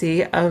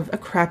prophecy of a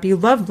crappy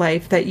love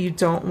life that you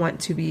don't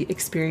want to be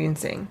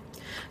experiencing.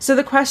 So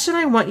the question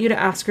I want you to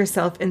ask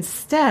yourself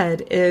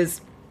instead is,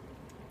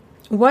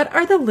 what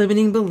are the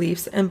limiting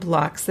beliefs and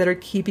blocks that are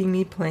keeping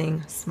me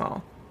playing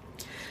small?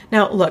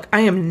 Now, look,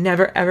 I am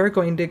never, ever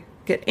going to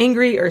get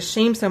angry or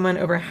shame someone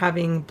over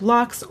having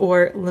blocks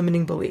or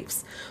limiting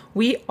beliefs.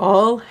 We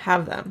all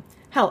have them.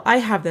 Hell, I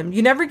have them.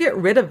 You never get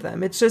rid of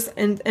them. It's just,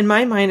 in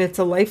my mind, it's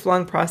a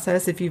lifelong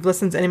process. If you've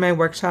listened to any of my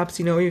workshops,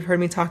 you've heard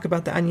me talk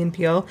about the onion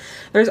peel.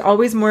 There's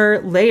always more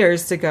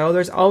layers to go.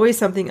 There's always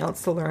something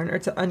else to learn or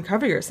to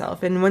uncover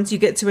yourself. And once you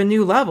get to a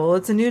new level,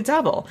 it's a new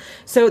devil.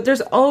 So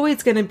there's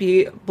always going to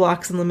be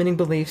blocks and limiting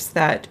beliefs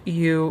that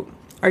you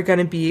are going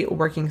to be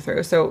working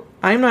through. So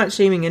I'm not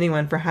shaming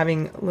anyone for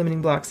having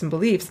limiting blocks and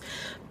beliefs,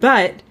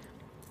 but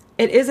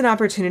it is an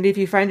opportunity if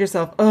you find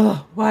yourself,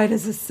 why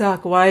does this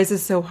suck? Why is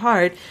this so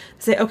hard?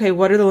 Say, okay,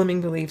 what are the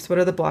limiting beliefs? What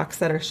are the blocks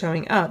that are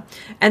showing up?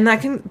 And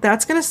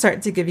that's going to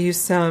start to give you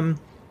some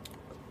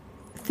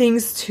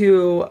things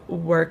to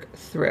work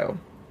through.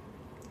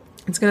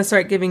 It's going to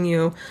start giving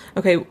you,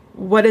 okay,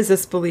 what is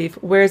this belief?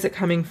 Where is it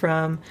coming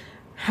from?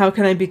 How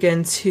can I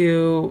begin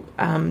to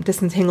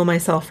disentangle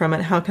myself from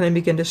it? How can I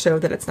begin to show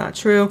that it's not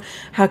true?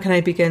 How can I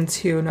begin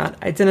to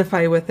not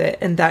identify with it?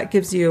 And that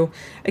gives you,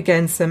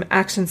 again, some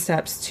action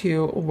steps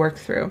to work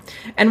through.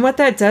 And what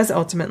that does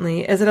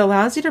ultimately is it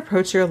allows you to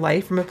approach your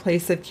life from a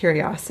place of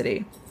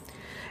curiosity.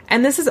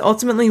 And this is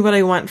ultimately what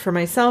I want for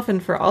myself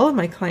and for all of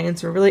my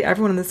clients, or really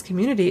everyone in this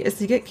community, is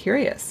to get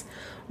curious.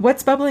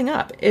 What's bubbling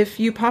up? If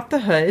you pop the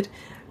hood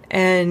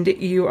and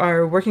you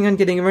are working on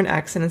getting over an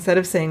ex, and instead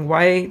of saying,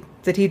 why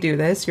did he do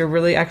this? You're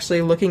really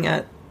actually looking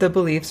at the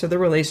beliefs or the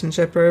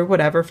relationship or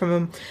whatever from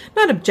a,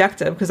 not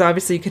objective, because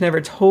obviously you can never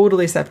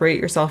totally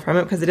separate yourself from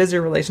it because it is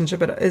your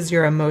relationship, it is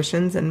your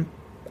emotions, and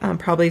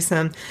probably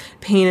some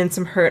pain and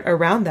some hurt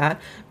around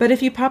that. But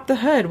if you pop the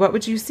hood, what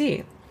would you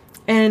see?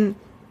 And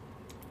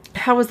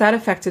how has that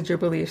affected your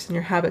beliefs and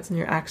your habits and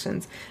your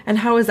actions? And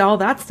how has all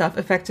that stuff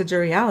affected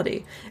your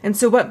reality? And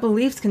so what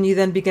beliefs can you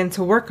then begin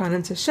to work on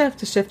and to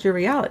shift your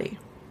reality?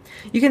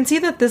 You can see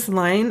that this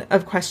line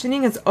of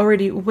questioning is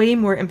already way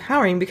more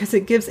empowering because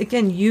it gives,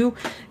 again,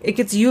 it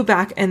gets you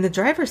back in the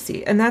driver's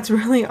seat. And that's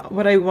really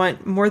what I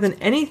want more than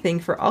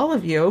anything for all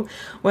of you,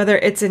 whether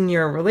it's in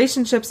your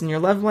relationships, in your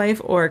love life,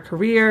 or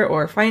career,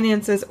 or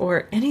finances,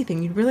 or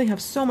anything. You really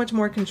have so much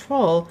more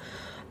control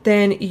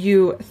than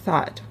you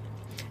thought.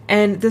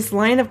 And this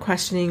line of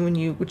questioning, when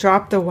you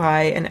drop the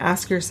why and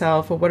ask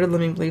yourself, well, what are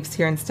limiting beliefs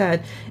here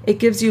instead? It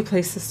gives you a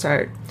place to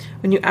start.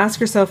 When you ask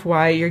yourself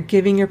why, you're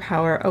giving your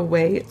power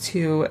away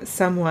to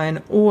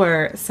someone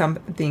or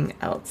something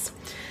else.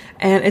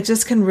 And it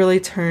just can really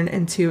turn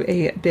into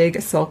a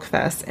big sulk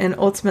fest. And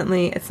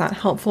ultimately, it's not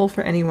helpful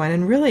for anyone.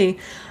 And really,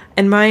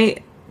 in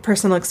my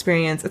personal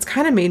experience, it's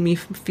kind of made me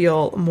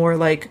feel more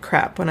like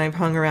crap when I've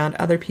hung around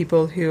other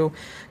people who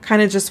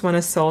kind of just want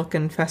to sulk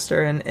and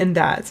fester, and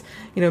that,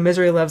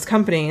 misery loves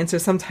company. And so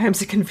sometimes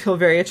it can feel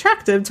very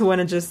attractive to want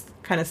to just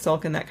kind of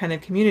sulk in that kind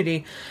of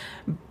community.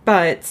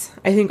 But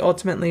I think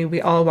ultimately we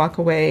all walk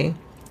away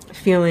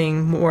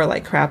feeling more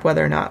like crap,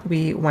 whether or not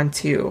we want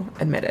to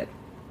admit it.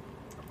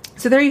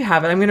 So there you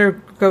have it. I'm going to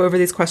go over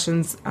these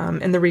questions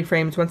in the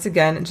reframes once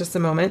again in just a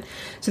moment.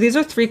 So these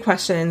are 3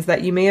 questions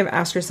that you may have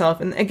asked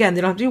yourself. And again,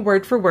 they don't have to be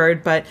word for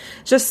word, but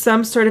just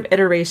some sort of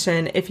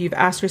iteration. If you've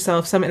asked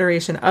yourself some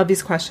iteration of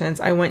these questions,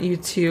 I want you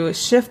to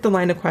shift the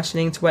line of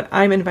questioning to what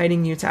I'm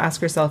inviting you to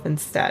ask yourself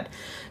instead.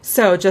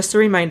 So just a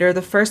reminder,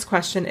 the first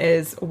question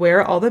is, where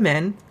are all the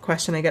men?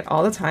 Question I get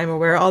all the time, or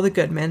where are all the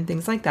good men?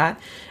 Things like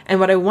that. And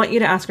what I want you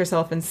to ask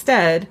yourself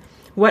instead,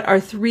 what are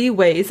 3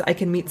 ways I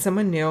can meet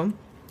someone new?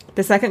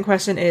 The second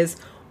question is,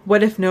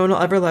 what if no one will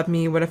ever love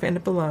me? What if I end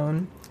up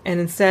alone? And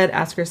instead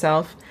ask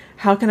yourself,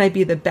 how can I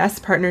be the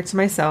best partner to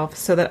myself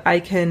so that I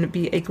can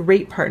be a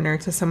great partner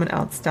to someone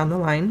else down the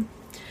line?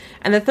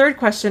 And the third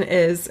question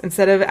is,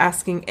 instead of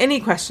asking any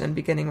question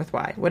beginning with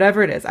why,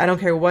 whatever it is, I don't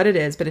care what it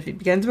is, but if it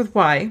begins with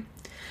why,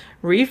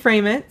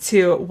 reframe it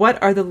to,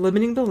 what are the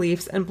limiting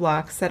beliefs and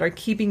blocks that are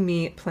keeping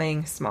me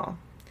playing small?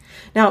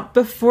 Now,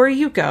 before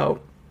you go,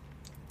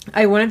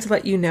 I wanted to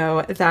let you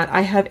know that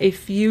I have a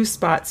few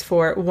spots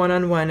for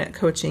one-on-one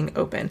coaching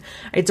open.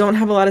 I don't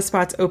have a lot of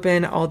spots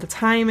open all the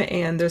time,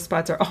 and those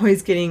spots are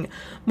always getting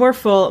more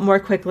full more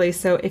quickly.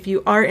 So if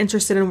you are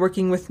interested in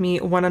working with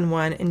me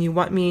one-on-one and you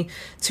want me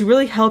to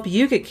really help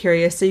you get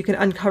curious so you can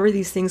uncover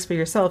these things for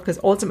yourself, because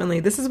ultimately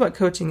this is what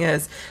coaching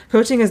is.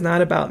 Coaching is not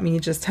about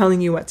me just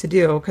telling you what to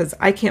do, because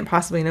I can't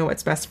possibly know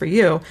what's best for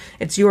you.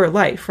 It's your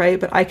life, right?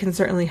 But I can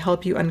certainly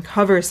help you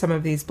uncover some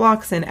of these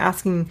blocks and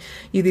asking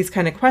you these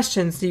kind of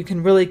questions so you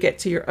can really get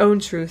to your own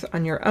truth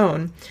on your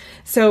own.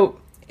 So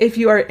if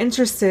you are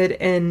interested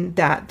in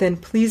that, then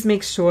please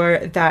make sure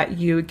that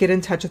you get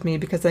in touch with me,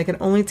 because I can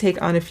only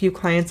take on a few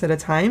clients at a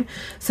time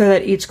so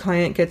that each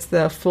client gets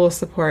the full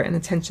support and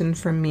attention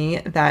from me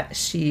that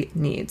she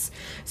needs.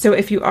 So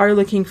if you are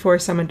looking for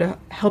someone to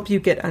help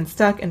you get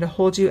unstuck and to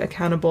hold you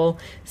accountable,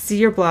 see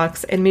your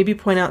blocks, and maybe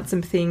point out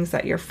some things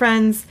that your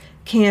friends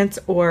can't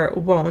or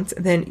won't,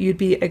 then you'd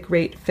be a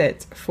great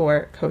fit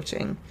for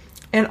coaching.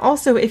 And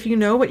also, if you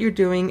know what you're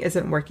doing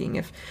isn't working,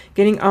 if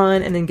getting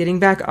on and then getting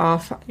back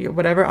off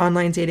whatever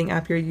online dating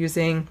app you're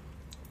using,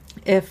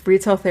 if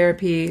retail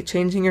therapy,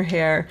 changing your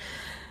hair,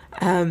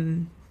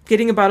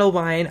 getting a bottle of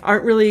wine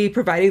aren't really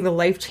providing the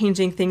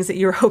life-changing things that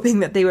you're hoping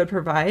that they would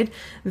provide,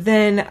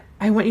 then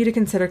I want you to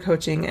consider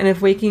coaching. And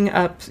if waking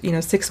up,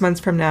 6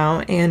 months from now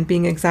and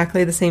being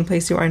exactly the same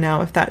place you are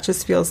now, if that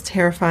just feels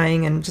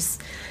terrifying and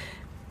just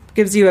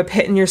gives you a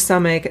pit in your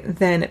stomach,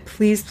 then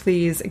please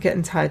get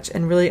in touch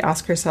and really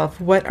ask yourself,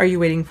 what are you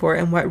waiting for,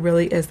 and what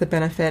really is the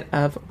benefit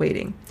of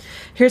waiting?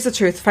 Here's the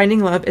truth.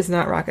 Finding love is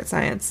not rocket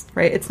science,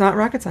 right? It's not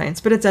rocket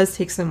science, but it does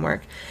take some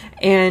work.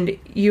 And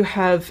you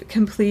have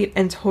complete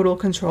and total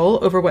control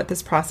over what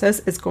this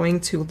process is going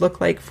to look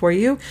like for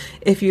you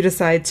if you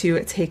decide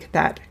to take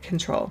that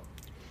control.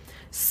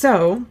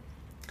 So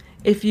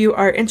if you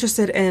are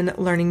interested in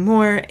learning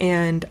more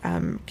and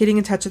getting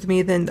in touch with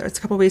me, then there's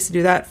a couple ways to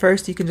do that.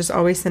 First, you can just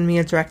always send me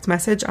a direct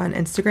message on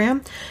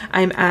Instagram.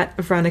 I'm at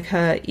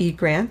Veronica E.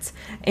 Grant.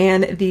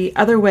 And the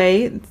other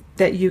way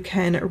that you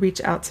can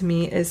reach out to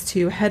me is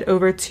to head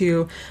over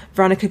to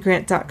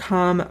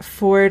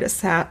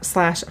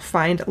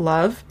veronicagrant.com/find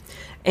love.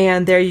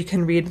 And there you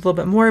can read a little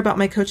bit more about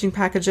my coaching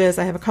packages.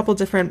 I have a couple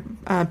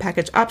different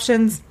package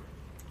options.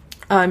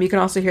 You can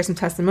also hear some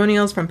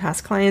testimonials from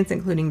past clients,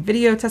 including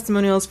video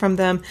testimonials from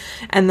them.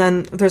 And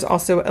then there's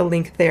also a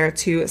link there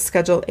to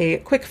schedule a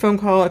quick phone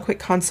call, a quick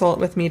consult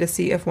with me to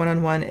see if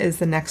one-on-one is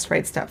the next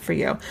right step for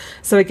you.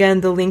 So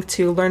again, the link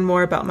to learn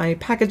more about my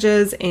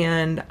packages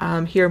and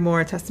hear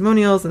more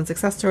testimonials and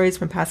success stories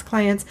from past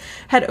clients,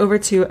 head over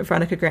to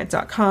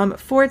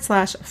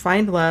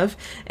veronicagrant.com/find-love.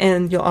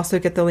 And you'll also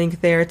get the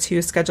link there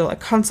to schedule a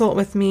consult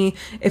with me.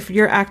 If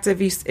you're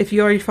active, if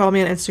you already follow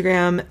me on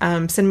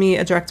Instagram, send me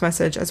a direct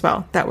message as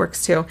well. That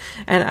works too.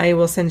 And I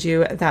will send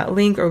you that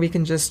link, or we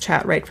can just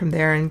chat right from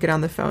there and get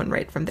on the phone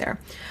right from there.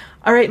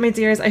 All right, my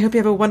dears, I hope you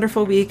have a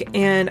wonderful week,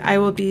 and I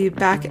will be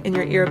back in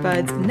your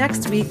earbuds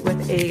next week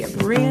with a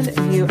brand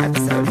new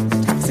episode.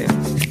 Talk soon.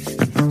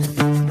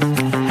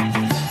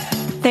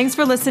 Thanks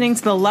for listening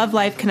to the Love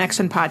Life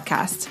Connection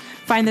podcast.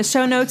 Find the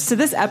show notes to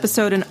this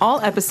episode and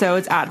all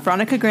episodes at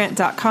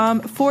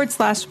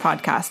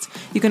veronicagrant.com/podcast.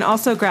 You can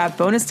also grab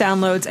bonus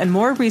downloads and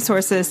more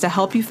resources to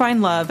help you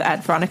find love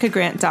at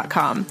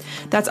veronicagrant.com.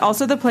 That's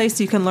also the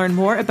place you can learn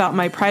more about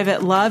my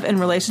private love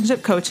and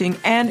relationship coaching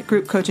and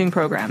group coaching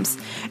programs.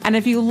 And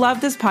if you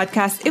love this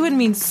podcast, it would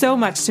mean so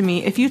much to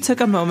me if you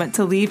took a moment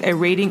to leave a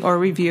rating or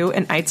review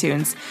in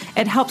iTunes.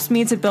 It helps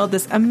me to build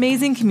this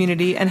amazing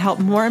community and help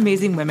more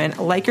amazing women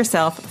like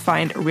yourself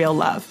find real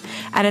love.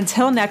 And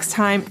until next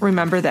time,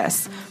 remember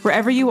this: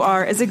 wherever you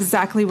are is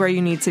exactly where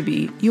you need to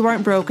be. You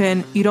aren't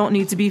broken. You don't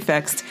need to be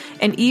fixed.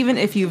 And even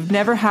if you've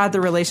never had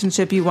the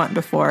relationship you want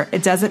before,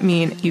 it doesn't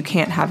mean you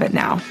can't have it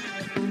now.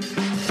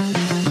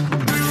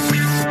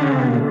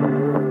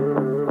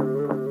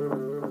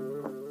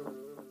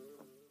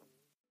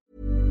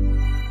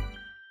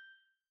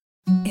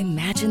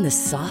 Imagine the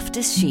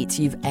softest sheets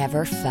you've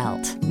ever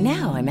felt.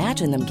 Now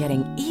imagine them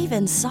getting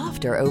even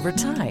softer over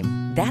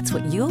time. That's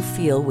what you'll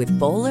feel with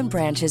Boll &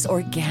 Branch's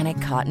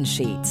organic cotton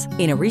sheets.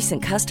 In a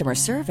recent customer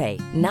survey,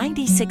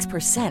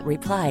 96%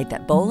 replied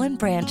that Boll &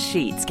 Branch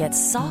sheets get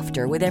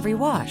softer with every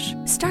wash.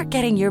 Start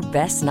getting your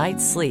best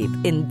night's sleep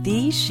in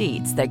these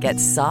sheets that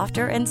get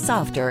softer and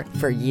softer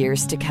for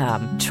years to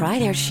come. Try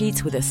their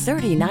sheets with a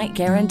 30-night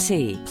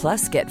guarantee.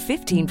 Plus, get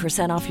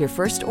 15% off your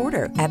first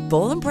order at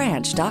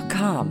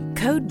bollandbranch.com.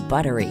 Code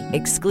BUTTERY.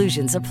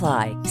 Exclusions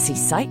apply. See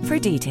site for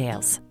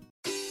details.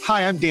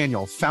 Hi, I'm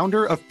Daniel,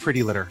 founder of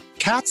Pretty Litter.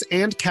 Cats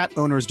and cat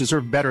owners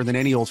deserve better than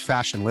any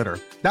old-fashioned litter.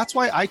 That's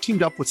why I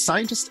teamed up with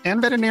scientists and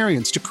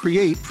veterinarians to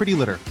create Pretty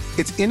Litter.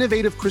 Its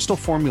innovative crystal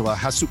formula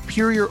has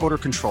superior odor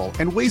control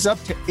and weighs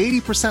up to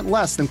 80%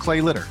 less than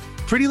clay litter.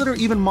 Pretty Litter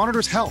even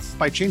monitors health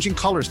by changing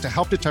colors to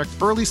help detect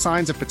early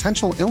signs of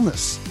potential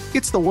illness.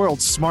 It's the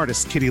world's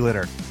smartest kitty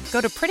litter.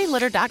 Go to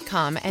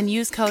prettylitter.com and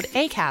use code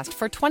ACAST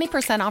for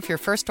 20% off your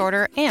first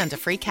order and a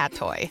free cat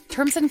toy.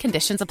 Terms and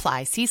conditions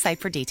apply. See site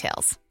for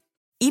details.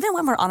 Even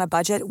when we're on a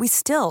budget, we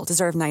still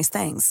deserve nice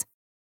things.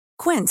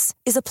 Quince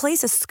is a place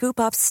to scoop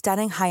up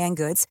stunning high-end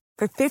goods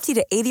for 50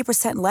 to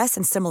 80% less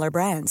than similar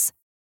brands.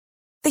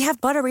 They have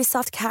buttery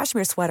soft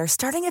cashmere sweaters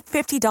starting at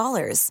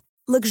 $50,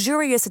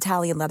 luxurious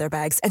Italian leather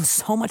bags, and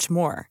so much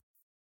more.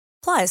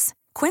 Plus,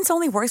 Quince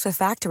only works with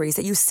factories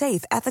that use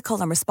safe, ethical,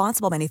 and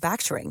responsible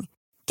manufacturing.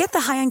 Get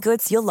the high-end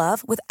goods you'll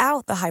love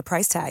without the high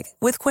price tag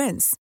with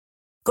Quince.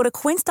 Go to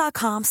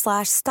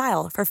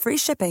quince.com/style for free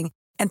shipping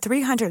and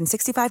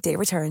 365-day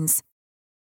returns.